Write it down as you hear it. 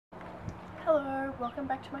Hello, welcome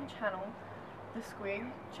back to my channel, The Squig.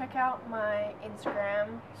 Check out my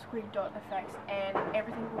Instagram, squig.effects, and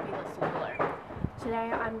everything will be listed below.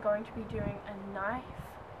 Today I'm going to be doing a knife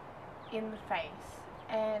in the face,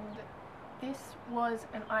 and this was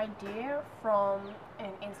an idea from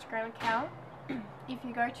an Instagram account. If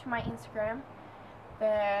you go to my Instagram,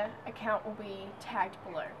 their account will be tagged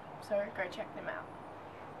below, so go check them out.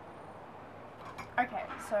 Okay,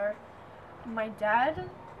 so my dad,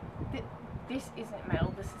 this isn't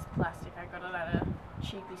metal, this is plastic. I got it at a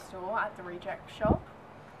cheapy store at the reject shop.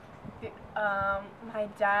 My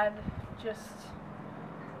dad just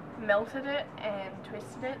melted it and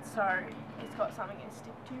twisted it so it's got something to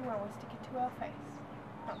stick to when we stick it to our face.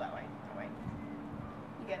 Not that way, that way.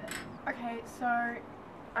 You get it. Okay, so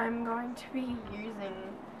I'm going to be using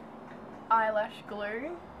eyelash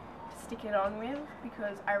glue to stick it on with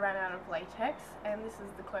because I ran out of latex and this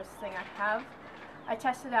is the closest thing I have. I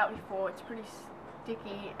tested it out before, it's pretty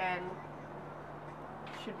sticky and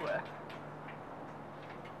should work.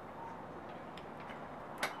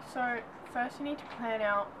 So first you need to plan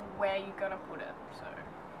out where you're going to put it. So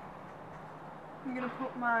I'm going to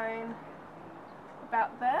put mine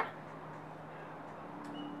about there.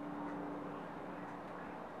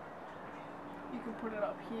 You can put it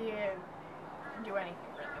up here and do anything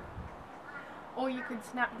really. Or you could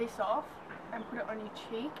snap this off and put it on your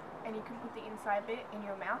cheek, and you can put the inside bit in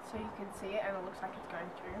your mouth so you can see it and it looks like it's going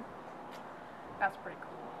through. That's pretty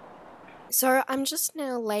cool. So I'm just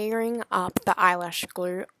now layering up the eyelash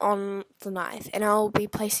glue on the knife, and I'll be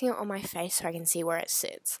placing it on my face so I can see where it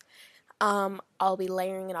sits. I'll be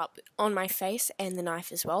layering it up on my face and the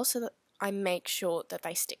knife as well so that I make sure that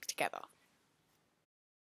they stick together.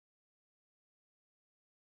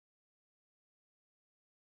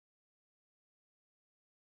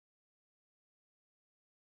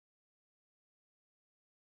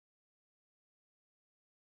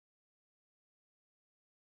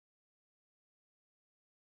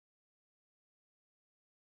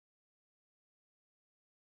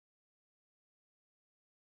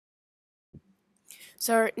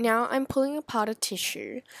 So now I'm pulling apart a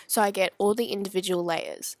tissue so I get all the individual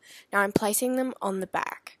layers. Now I'm placing them on the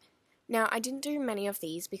back. Now I didn't do many of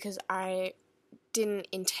these because I didn't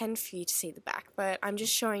intend for you to see the back, but I'm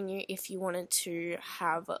just showing you if you wanted to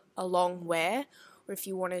have a long wear or if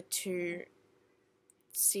you wanted to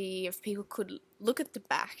see if people could look at the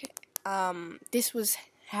back. This was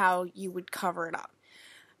how you would cover it up,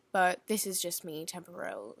 but this is just me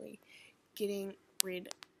temporarily getting rid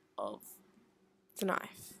of the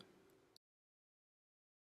knife.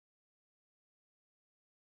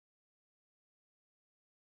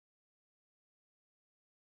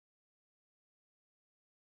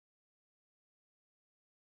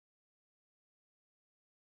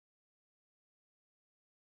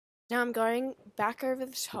 Now I'm going back over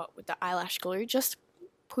the top with the eyelash glue, just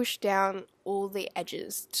push down all the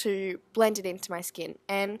edges to blend it into my skin.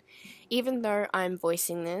 And even though I'm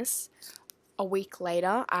voicing this a week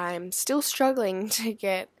later, I'm still struggling to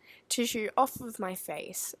get tissue off of my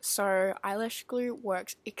face. So eyelash glue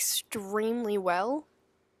works extremely well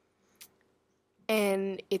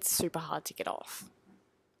and it's super hard to get off.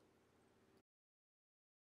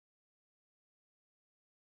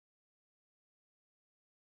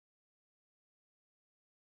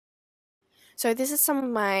 So this is some of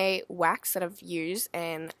my wax that I've used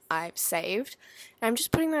and I've saved. And I'm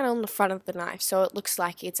just putting that on the front of the knife so it looks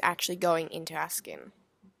like it's actually going into our skin.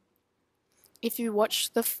 If you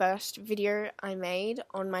watch the first video I made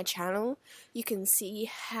on my channel, you can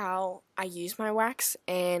see how I use my wax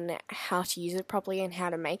and how to use it properly and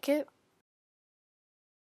how to make it.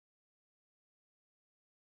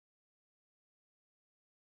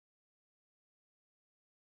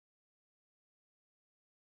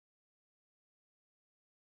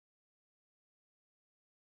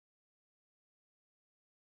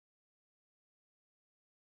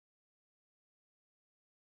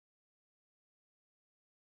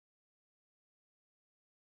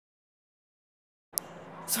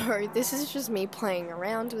 So this is just me playing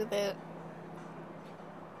around with it.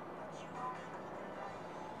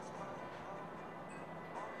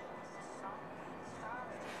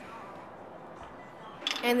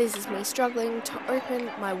 And this is me struggling to open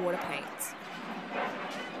my water paints.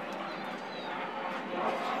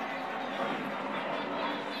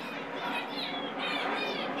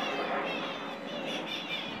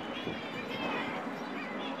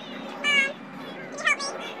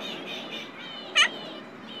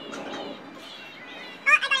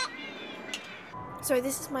 So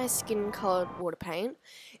this is my skin coloured water paint.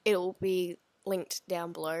 It'll be linked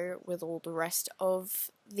down below with all the rest of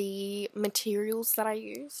the materials that I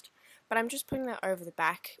used. But I'm just putting that over the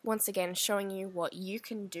back, once again showing you what you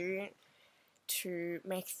can do to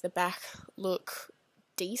make the back look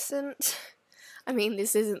decent. I mean,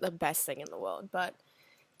 this isn't the best thing in the world, but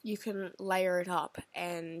you can layer it up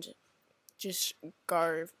and just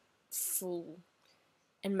go full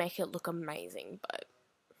and make it look amazing. But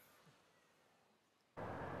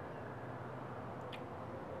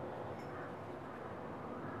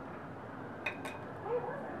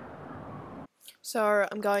so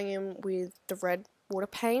I'm going in with the red water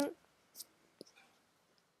paint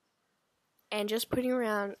and just putting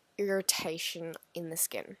around irritation in the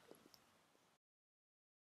skin.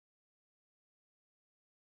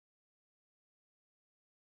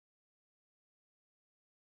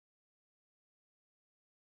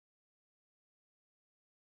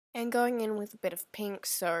 And going in with a bit of pink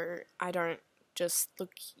so I don't just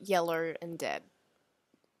look yellow and dead.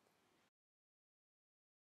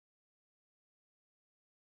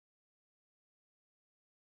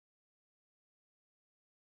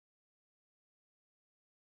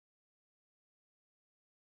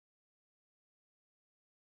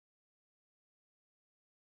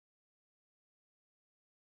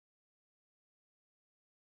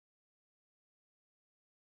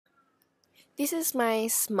 This is my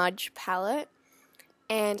smudge palette,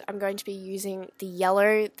 and I'm going to be using the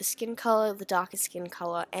yellow, the skin colour, the darker skin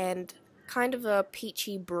colour, and kind of a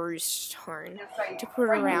peachy bruised tone to put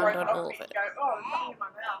around on all of it.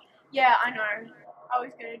 Yeah, I know. I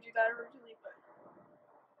was going to do that originally, but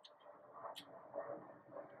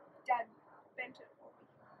Dad bent it for me.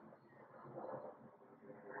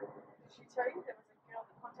 Did she tell you there was a girl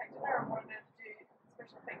that contacted her and wanted her to do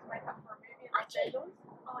special effects makeup for a movie and they did?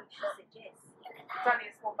 Oh, she said yes. It's only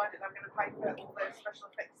a small budget. I'm going to pay for all the special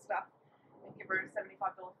effects stuff and give her a $75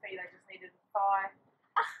 fee. They just needed thigh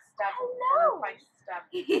stab and a face stab.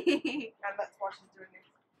 And that's why she's doing this.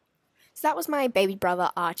 So that was my baby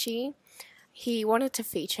brother Archie. He wanted to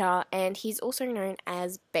feature, and he's also known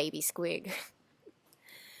as Baby Squig.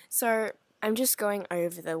 So I'm just going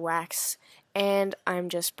over the wax, and I'm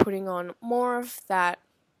just putting on more of that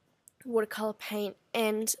watercolor paint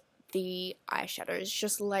and the eyeshadows,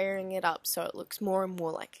 just layering it up so it looks more and more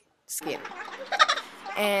like skin.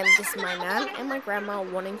 And this is my nan and my grandma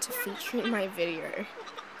wanting to feature in my video.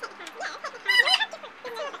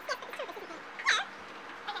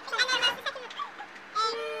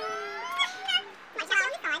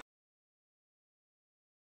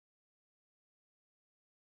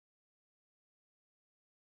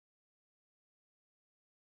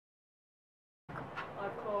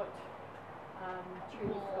 I've got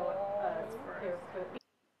Julie's got haircut.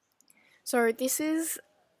 So this is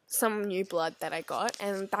some new blood that I got,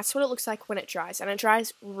 and that's what it looks like when it dries, and it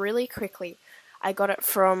dries really quickly. I got it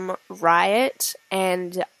from Riot,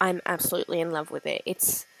 and I'm absolutely in love with it.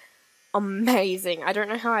 It's amazing. I don't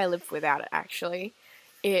know how I live without it, actually.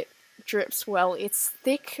 It drips well. It's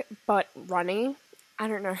thick but runny. I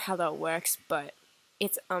don't know how that works, but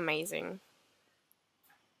it's amazing.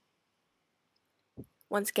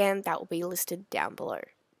 Once again, that will be listed down below.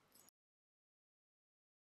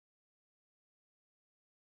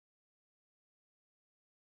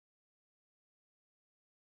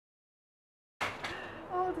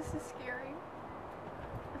 Oh, this is scary.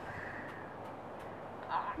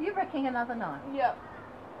 You're wrecking another knife. Yep.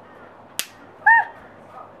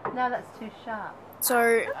 No, that's too sharp.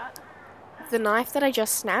 So, the knife that I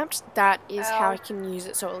just snapped, that is how Ow. I can use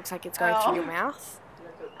it so it looks like it's going Ow. through your mouth.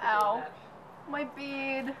 Ow. My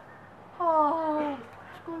beard. Oh,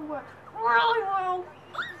 it's going to work really well.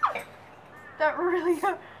 That really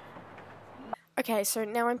hurt. Okay, so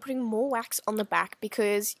now I'm putting more wax on the back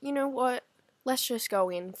because, you know what, let's just go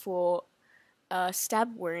in for a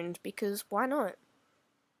stab wound because why not?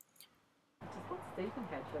 Just what Stephen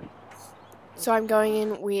had to. So I'm going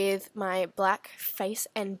in with my black face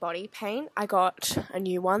and body paint. I got a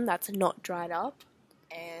new one that's not dried up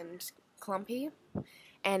and clumpy,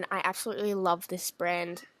 and I absolutely love this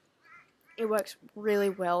brand. It works really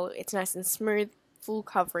well. It's nice and smooth, full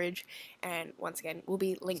coverage, and once again will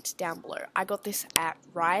be linked down below. I got this at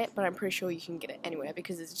Riot, but I'm pretty sure you can get it anywhere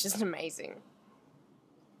because it's just amazing.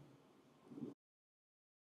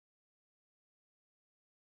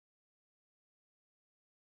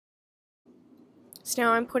 So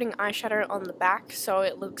now I'm putting eyeshadow on the back so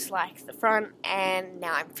it looks like the front, and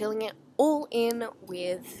now I'm filling it all in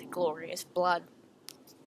with Glorious Blood.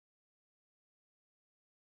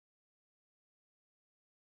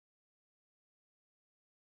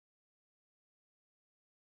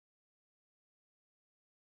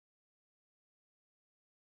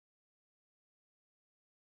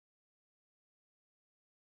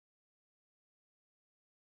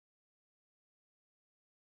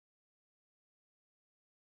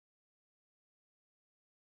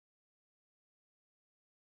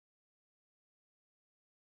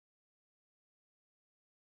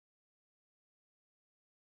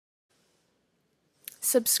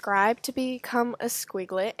 Subscribe to become a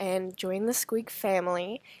Squiglet and join the Squig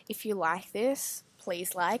family. If you like this,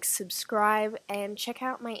 please like, subscribe, and check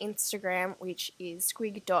out my Instagram, which is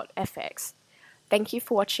squig.fx. Thank you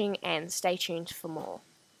for watching and stay tuned for more.